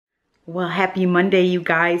Well, happy Monday, you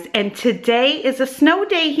guys. And today is a snow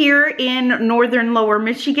day here in northern lower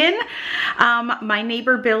Michigan. My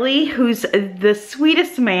neighbor Billy, who's the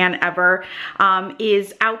sweetest man ever,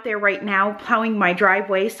 is out there right now plowing my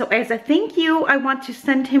driveway. So as a thank you, I want to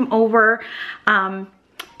send him over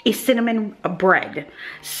a cinnamon bread.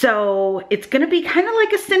 So it's gonna be kind of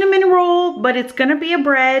like a cinnamon roll, but it's gonna be a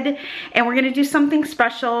bread, and we're gonna do something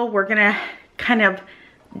special. We're gonna kind of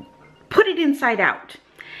put it inside out,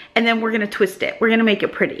 and then we're gonna twist it. We're gonna make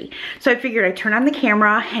it pretty. So I figured I'd turn on the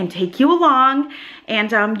camera and take you along,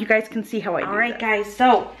 and you guys can see how I do. All right, guys,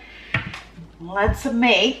 so let's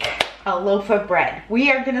make a loaf of bread.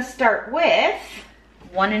 We are gonna start with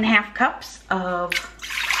 1.5 cups of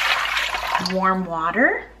warm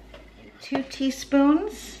water, 2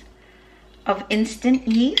 teaspoons of instant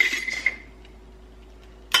yeast,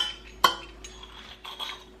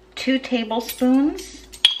 2 tablespoons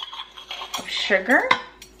of sugar.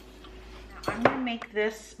 Now I'm gonna make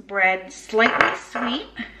this bread slightly sweet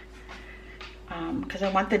because I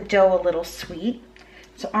want the dough a little sweet.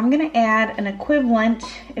 So I'm gonna add an equivalent,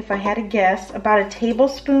 if I had to guess, about a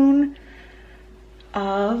tablespoon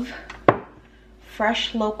of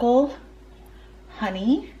fresh local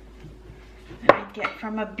honey that I get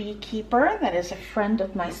from a beekeeper that is a friend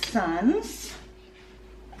of my son's.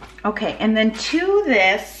 Okay, and then to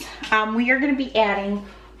this, we are gonna be adding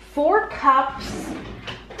 4 cups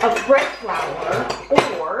of bread flour,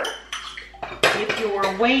 or if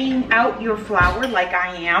you're weighing out your flour like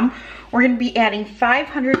I am, we're gonna be adding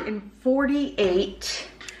 548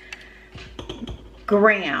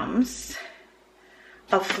 grams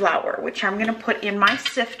of flour, which I'm gonna put in my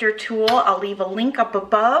sifter tool. I'll leave a link up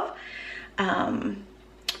above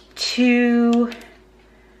to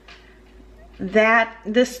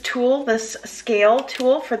this tool, this scale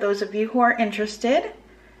tool, for those of you who are interested.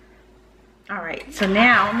 All right, so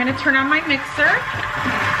now I'm gonna turn on my mixer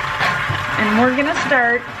and we're gonna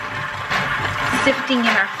start sifting in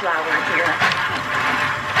our flour here.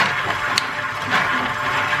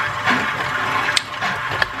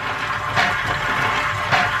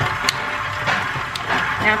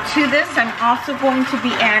 Now to this, I'm also going to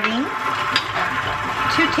be adding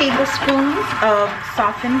 2 tablespoons of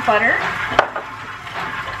softened butter,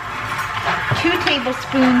 2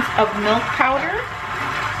 tablespoons of milk powder,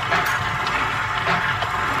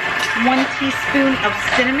 1 teaspoon of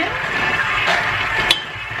cinnamon,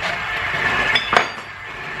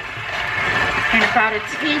 and about a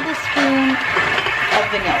tablespoon of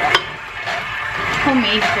vanilla.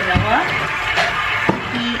 Homemade vanilla, to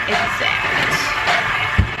be exact.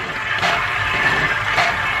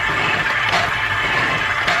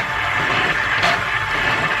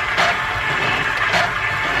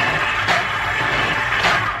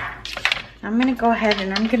 I'm gonna go ahead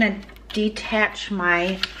and I'm gonna detach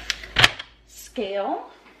my scale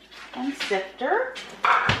and sifter.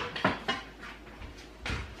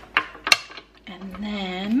 And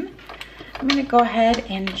then I'm gonna go ahead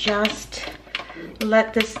and just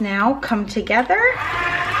let this now come together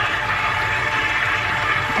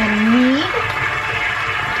and knead.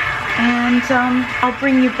 And I'll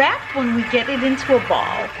bring you back when we get it into a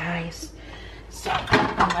ball, guys. So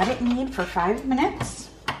I'll let it knead for 5 minutes.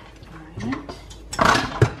 All right.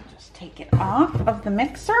 Just take it off of the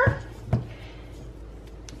mixer.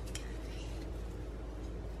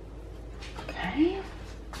 Okay.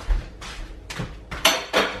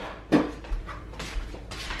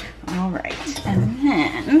 All right, and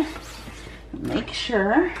then make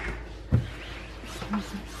sure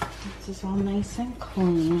this is all nice and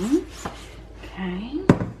clean. Okay.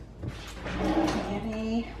 Get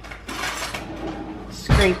a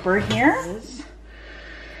scraper here.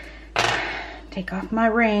 Take off my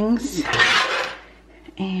rings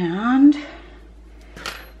and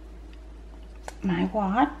my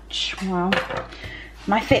watch, well,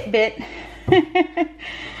 my Fitbit,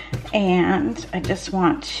 and I just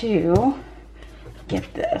want to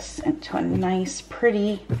get this into a nice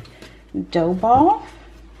pretty dough ball.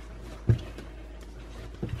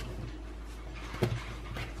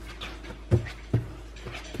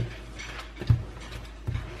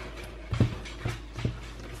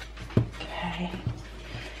 Okay,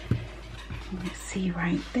 let me see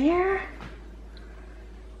right there.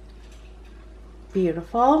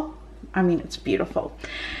 Beautiful. I mean, it's beautiful.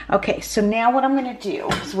 Okay, so now what I'm gonna do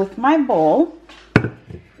is with my bowl, I'm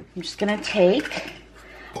just gonna take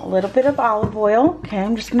a little bit of olive oil. Okay,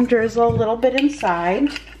 I'm just gonna drizzle a little bit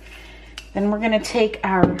inside. Then we're gonna take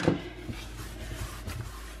our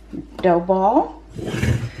dough ball.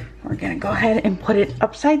 We're gonna go ahead and put it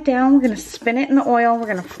upside down. We're gonna spin it in the oil. We're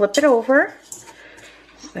gonna flip it over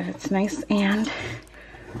so that it's nice and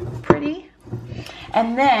pretty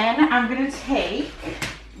And then I'm gonna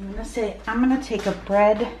take a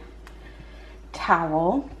bread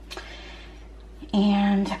towel,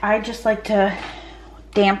 and I just like to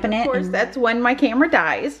dampen it. Of course, that's when my camera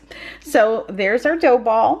dies. So there's our dough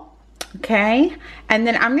ball, okay? And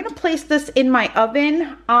then I'm gonna place this in my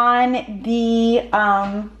oven on the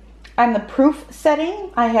proof setting.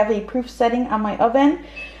 I have a proof setting on my oven.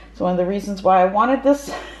 It's one of the reasons why I wanted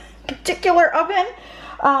this particular oven.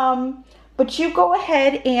 But you go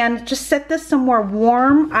ahead and just set this somewhere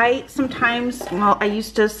warm. I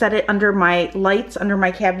used to set it under my lights, under my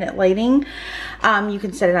cabinet lighting. You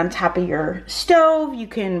can set it on top of your stove. You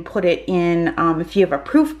can put it in, if you have a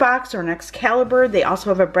proof box or an Excalibur, they also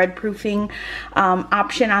have a bread proofing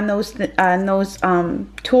option on those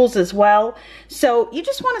tools as well. So you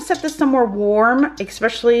just want to set this somewhere warm,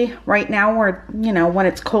 especially right now where, you know, when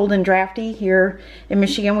it's cold and drafty here in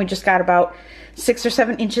Michigan. We just got about 6 or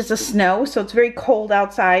 7 inches of snow, so it's very cold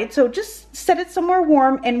outside. So just set it somewhere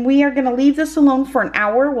warm, and we are going to leave this alone for an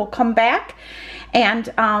hour. We'll come back and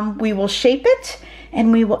we will shape it,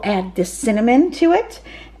 and we will add this cinnamon to it,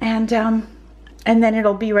 and then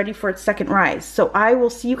it'll be ready for its second rise. So I will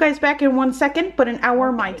see you guys back in 1 second, but an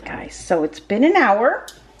hour my time. Guys, so it's been an hour.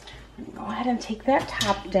 I'm gonna go ahead and take that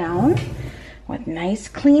top down. With nice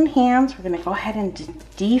clean hands, we're gonna go ahead and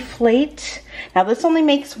deflate. Now this only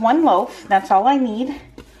makes 1 loaf, that's all I need,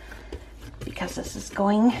 because this is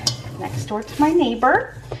going next door to my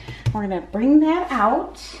neighbor. We're gonna bring that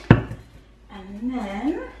out, and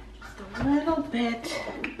then just a little bit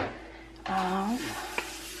of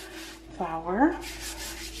flour.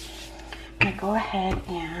 I'm gonna go ahead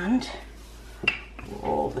and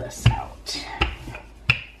roll this out.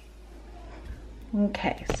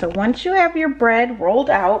 Okay, so once you have your bread rolled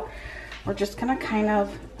out, we're just gonna kind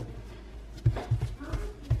of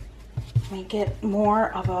make it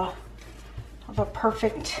more of a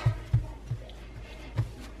perfect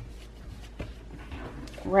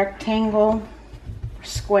rectangle,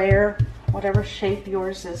 square, whatever shape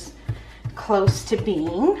yours is close to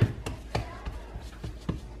being.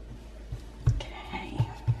 Okay,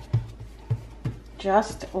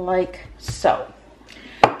 just like so.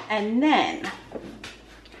 And then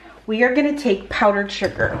we are going to take powdered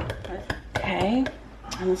sugar, okay?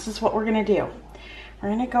 And this is what we're going to do. We're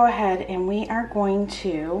going to go ahead and we are going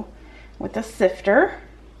to, with a sifter,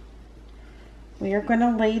 we are going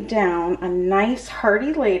to lay down a nice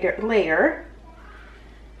hearty layer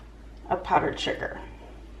of powdered sugar.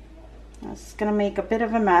 This is going to make a bit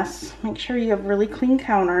of a mess. Make sure you have really clean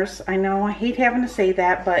counters. I know I hate having to say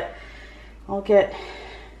that, but I'll get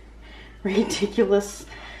ridiculous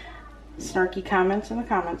snarky comments in the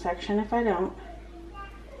comment section if I don't.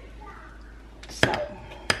 So,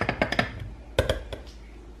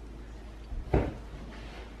 okay,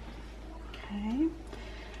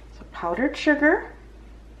 so powdered sugar.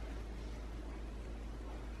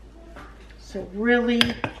 So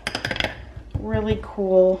really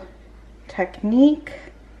cool technique,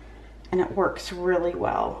 and it works really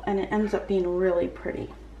well, and it ends up being really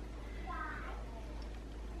pretty.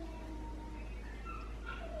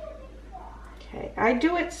 Okay, I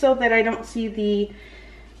do it so that I don't see the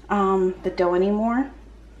dough anymore,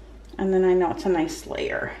 and then I know it's a nice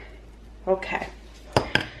layer. Okay,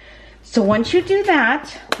 so once you do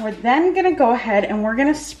that, we're then gonna go ahead and we're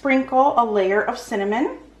gonna sprinkle a layer of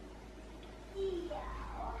cinnamon.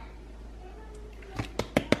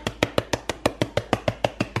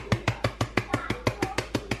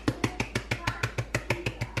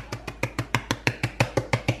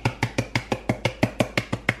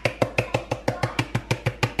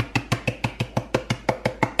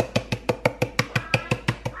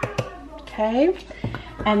 Okay,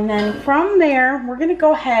 and then from there, we're gonna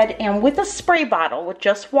go ahead and with a spray bottle with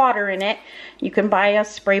just water in it, you can buy a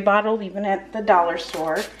spray bottle even at the dollar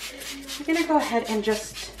store. We're gonna go ahead and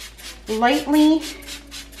just lightly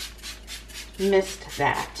mist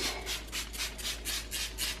that.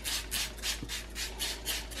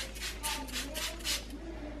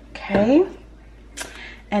 Okay,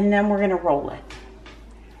 and then we're gonna roll it.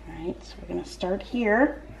 All right, so we're gonna start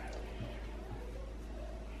here.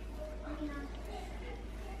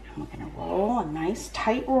 We're going to roll a nice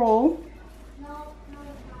tight roll.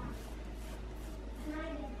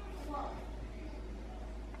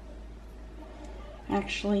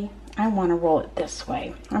 Actually, I want to roll it this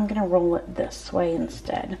way. I'm going to roll it this way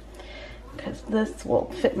instead, because this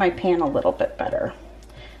will fit my pan a little bit better.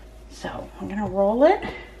 So I'm going to roll it,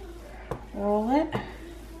 roll it,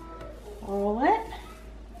 roll it,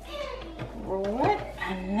 roll it,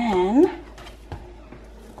 and then,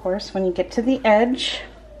 of course, when you get to the edge,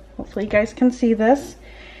 hopefully you guys can see this,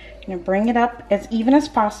 You're gonna bring it up as even as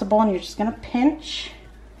possible, and you're just gonna pinch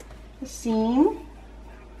the seam.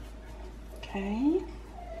 Okay.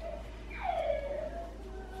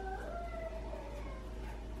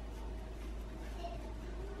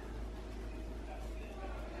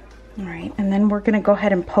 All right, and then we're gonna go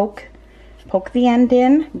ahead and poke the end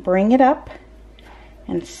in, bring it up,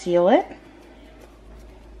 and seal it.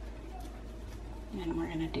 And we're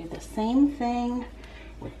gonna do the same thing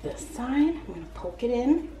with this side. I'm gonna poke it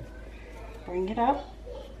in, bring it up,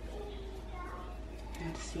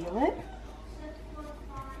 and seal it.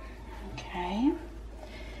 Okay,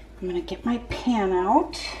 I'm gonna get my pan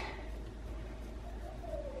out.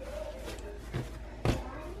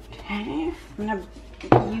 Okay, I'm gonna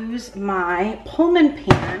use my Pullman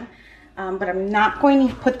pan, but I'm not going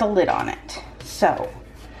to put the lid on it. So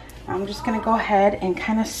I'm just gonna go ahead and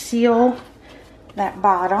kind of seal that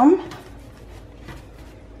bottom.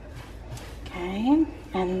 Okay,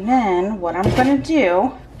 and then what I'm gonna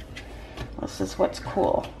do, this is what's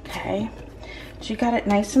cool, okay? So you got it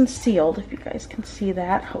nice and sealed, if you guys can see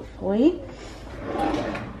that, hopefully.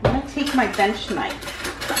 I'm gonna take my bench knife,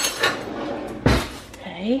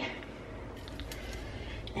 okay?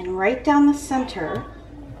 And right down the center,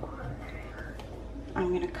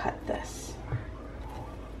 I'm gonna cut this.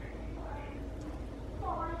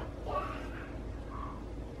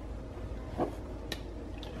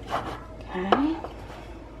 Okay,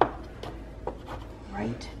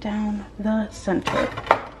 right down the center.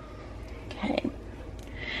 Okay,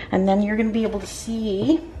 and then you're gonna be able to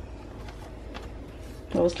see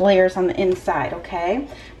those layers on the inside, okay?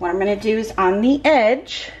 What I'm gonna do is on the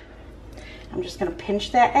edge, I'm just gonna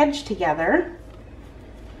pinch that edge together,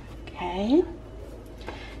 okay?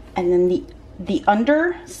 And then the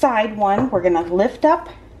underside one, we're gonna lift up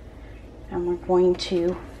and we're going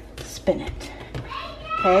to spin it,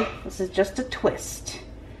 okay? This is just a twist,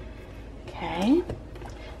 okay?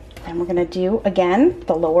 Then we're gonna do, again,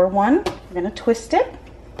 the lower one, we're gonna twist it,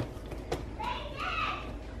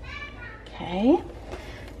 okay?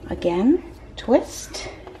 Again, twist,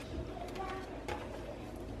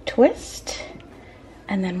 twist,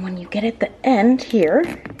 and then when you get at the end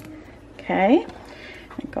here, okay,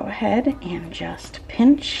 go ahead and just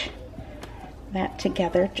pinch that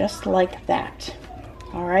together just like that.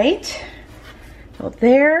 All right, so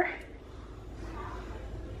there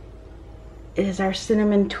is our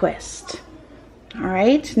cinnamon twist. All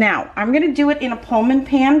right, now I'm gonna do it in a Pullman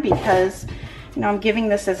pan because, you know, I'm giving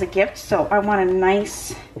this as a gift, so I want a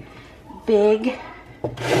nice big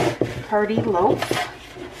hearty loaf.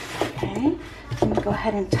 Okay, I'm gonna go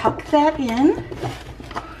ahead and tuck that in.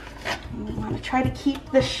 We want to try to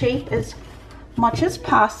keep the shape as much as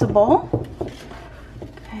possible.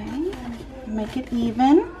 Okay, make it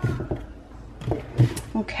even.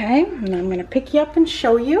 Okay, and I'm going to pick you up and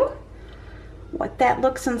show you what that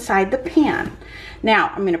looks inside the pan.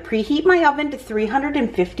 Now, I'm going to preheat my oven to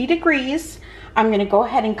 350 degrees. I'm going to go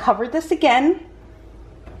ahead and cover this again.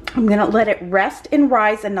 I'm going to let it rest and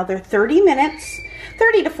rise another 30 minutes,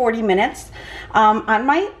 30 to 40 minutes on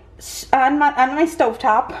my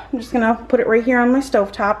stovetop. I'm just gonna put it right here on my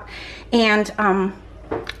stovetop and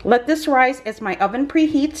let this rise as my oven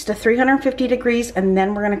preheats to 350 degrees, and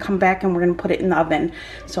then we're gonna come back and we're gonna put it in the oven.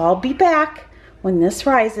 So I'll be back when this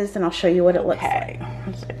rises and I'll show you what it looks like.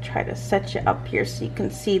 I'm just gonna try to set you up here so you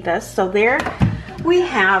can see this. So there we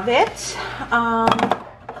have it.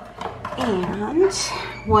 And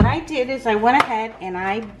what I did is I went ahead and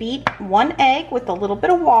I beat 1 egg with a little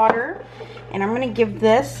bit of water, and I'm going to give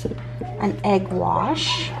this an egg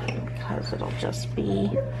wash because it'll just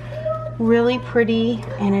be really pretty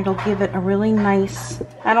and it'll give it a really nice,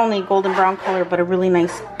 not only a golden brown color, but a really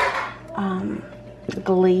nice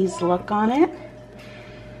glazed look on it.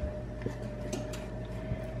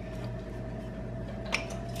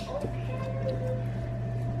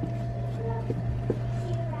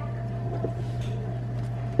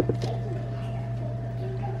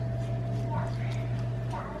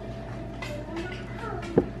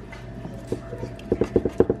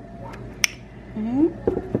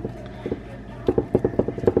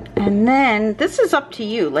 And then this is up to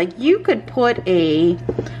you. Like, you could put a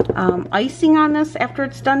icing on this after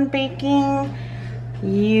it's done baking.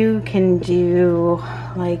 You can do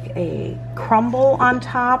like a crumble on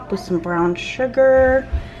top with some brown sugar.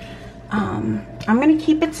 I'm gonna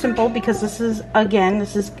keep it simple because this is, again,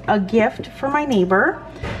 this is a gift for my neighbor.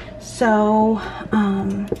 So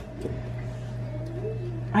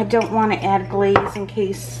I don't want to add glaze in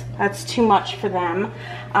case that's too much for them.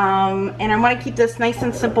 And I want to keep this nice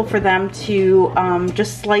and simple for them to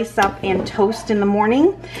just slice up and toast in the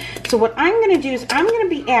morning. So what I'm going to do is I'm going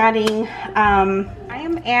to be adding, I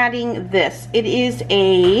am adding this. It is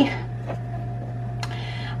a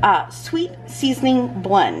sweet seasoning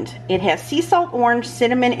blend. It has sea salt, orange,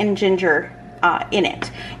 cinnamon, and ginger in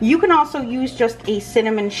it. You can also use just a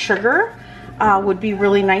cinnamon sugar, would be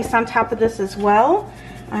really nice on top of this as well.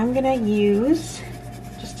 I'm gonna use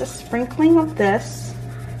just a sprinkling of this.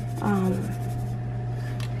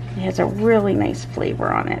 It has a really nice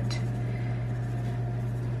flavor on it.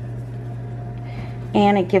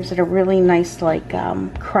 And it gives it a really nice like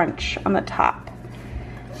crunch on the top.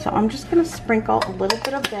 So I'm just gonna sprinkle a little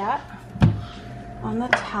bit of that on the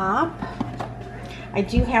top. I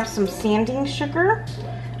do have some sanding sugar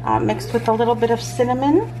mixed with a little bit of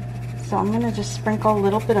cinnamon. So I'm gonna just sprinkle a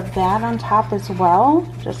little bit of that on top as well,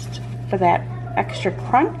 just for that extra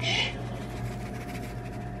crunch.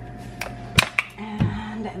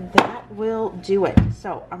 And that will do it.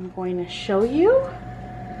 So I'm going to show you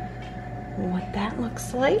what that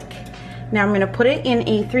looks like. Now I'm going to put it in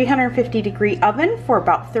a 350-degree oven for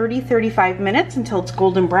about 30-35 minutes until it's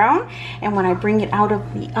golden brown. And when I bring it out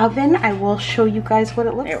of the oven, I will show you guys what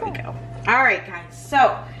it looks like. There we go. All right, guys.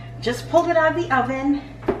 So just pulled it out of the oven.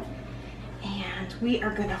 And we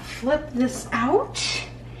are going to flip this out.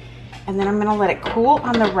 And then I'm going to let it cool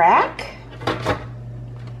on the rack.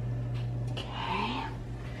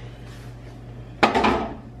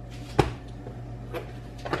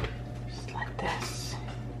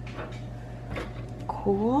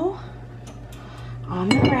 Cool on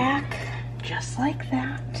the rack, just like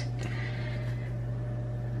that.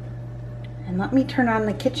 And let me turn on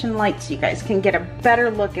the kitchen light so you guys can get a better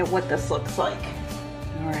look at what this looks like.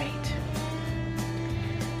 All right,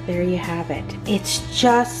 there you have it. It's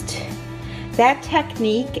just, that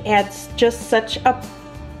technique adds just such a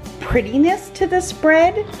prettiness to this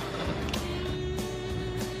bread.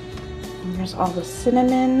 And there's all the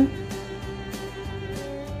cinnamon.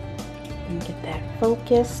 Get that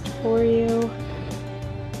focused for you.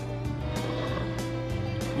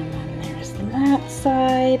 And then there's that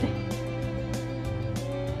side.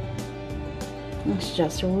 It's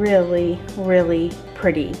just really, really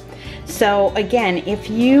pretty. So again, if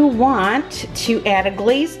you want to add a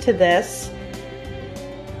glaze to this,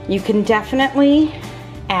 you can definitely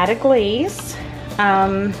add a glaze.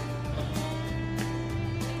 I'm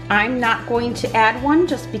not going to add one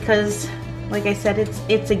just because, like I said,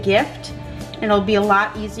 it's a gift. It'll be a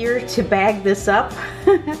lot easier to bag this up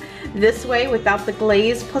this way without the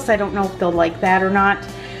glaze. Plus, I don't know if they'll like that or not.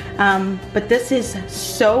 But this is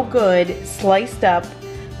so good, sliced up,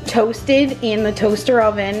 toasted in the toaster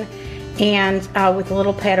oven, and with a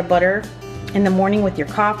little pat of butter in the morning with your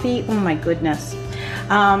coffee. Oh my goodness.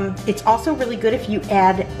 It's also really good if you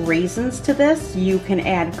add raisins to this. You can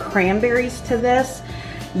add cranberries to this.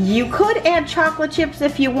 You could add chocolate chips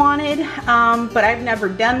if you wanted, but I've never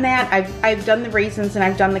done that. I've done the raisins and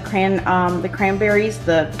I've done the cranberries,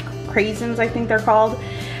 the craisins I think they're called,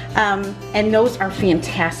 and those are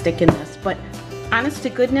fantastic in this. But honest to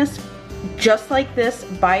goodness, just like this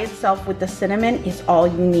by itself with the cinnamon is all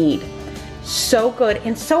you need. So good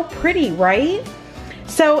and so pretty, right?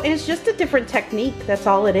 So it's just a different technique, that's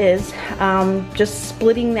all it is. Just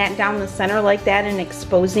splitting that down the center like that and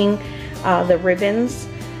exposing the ribbons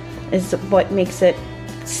is what makes it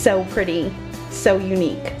so pretty, so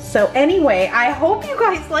unique. So anyway, I hope you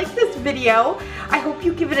guys like this video. I hope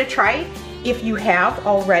you give it a try if you have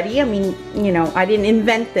already. I mean, you know, I didn't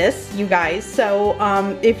invent this, you guys. So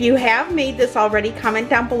if you have made this already, comment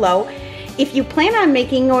down below. If you plan on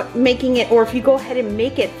making it, or if you go ahead and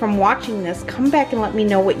make it from watching this, come back and let me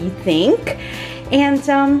know what you think. And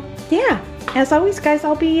yeah, as always, guys,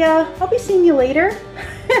 I'll be seeing you later.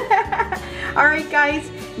 All right, guys.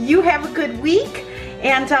 You have a good week,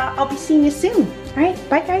 and I'll be seeing you soon. All right,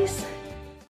 bye guys.